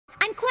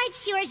quite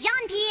sure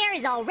Jean-Pierre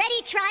is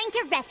already trying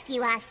to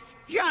rescue us.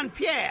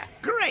 Jean-Pierre,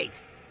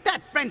 great! That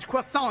French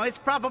croissant is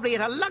probably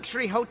at a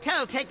luxury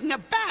hotel taking a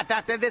bath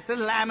after this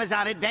little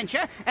Amazon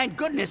adventure, and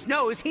goodness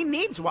knows he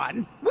needs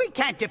one. We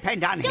can't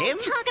depend on him.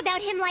 Don't talk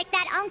about him like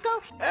that,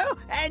 Uncle. Oh,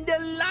 and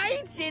the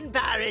lights in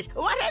Paris.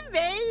 What are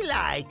they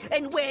like?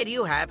 And where do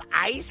you have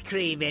ice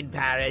cream in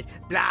Paris?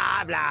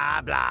 Blah,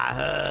 blah,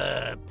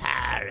 blah.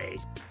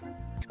 Paris.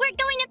 We're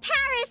going to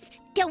Paris.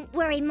 Don't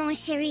worry, mon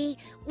chéri.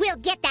 We'll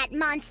get that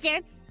monster,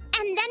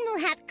 and then we'll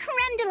have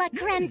creme de la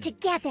creme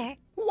together.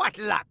 What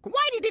luck!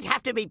 Why did it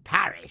have to be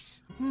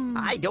Paris?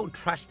 I don't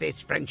trust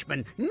this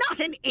Frenchman, not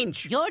an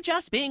inch. You're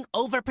just being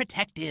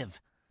overprotective.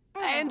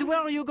 And where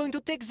are you going to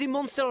take the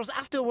monsters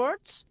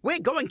afterwards? We're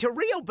going to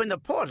reopen the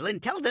portal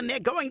and tell them they're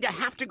going to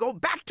have to go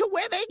back to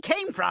where they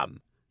came from.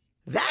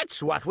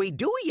 That's what we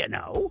do, you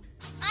know.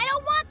 I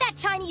don't want that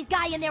Chinese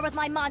guy in there with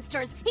my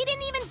monsters. He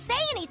didn't even say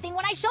anything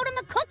when I showed him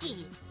the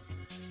cookie.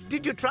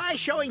 Did you try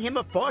showing him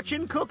a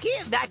fortune cookie?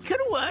 That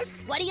could work.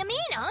 What do you mean,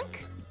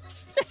 Unc?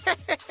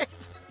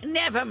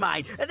 Never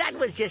mind. That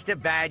was just a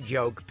bad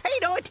joke. Pay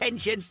no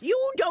attention.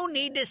 You don't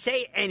need to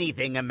say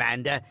anything,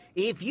 Amanda.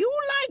 If you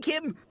like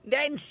him,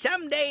 then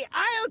someday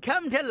I'll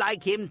come to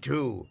like him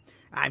too.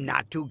 I'm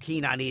not too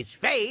keen on his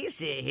face,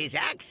 his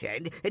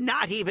accent,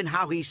 not even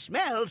how he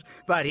smells,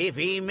 but if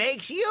he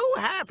makes you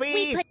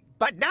happy...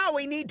 But now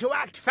we need to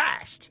act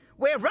fast.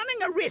 We're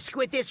running a risk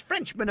with this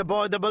Frenchman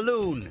aboard the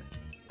balloon.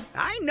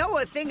 I know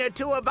a thing or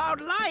two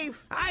about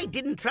life. I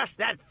didn't trust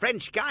that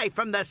French guy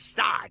from the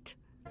start.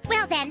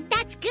 Well then,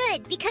 that's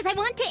good, because I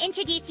want to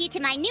introduce you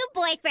to my new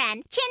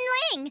boyfriend,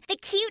 Chin-Ling, the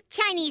cute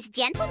Chinese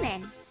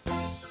gentleman.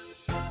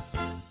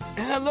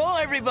 Hello,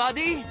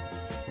 everybody!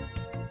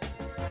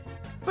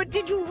 But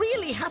did you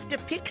really have to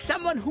pick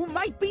someone who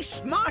might be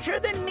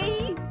smarter than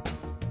me?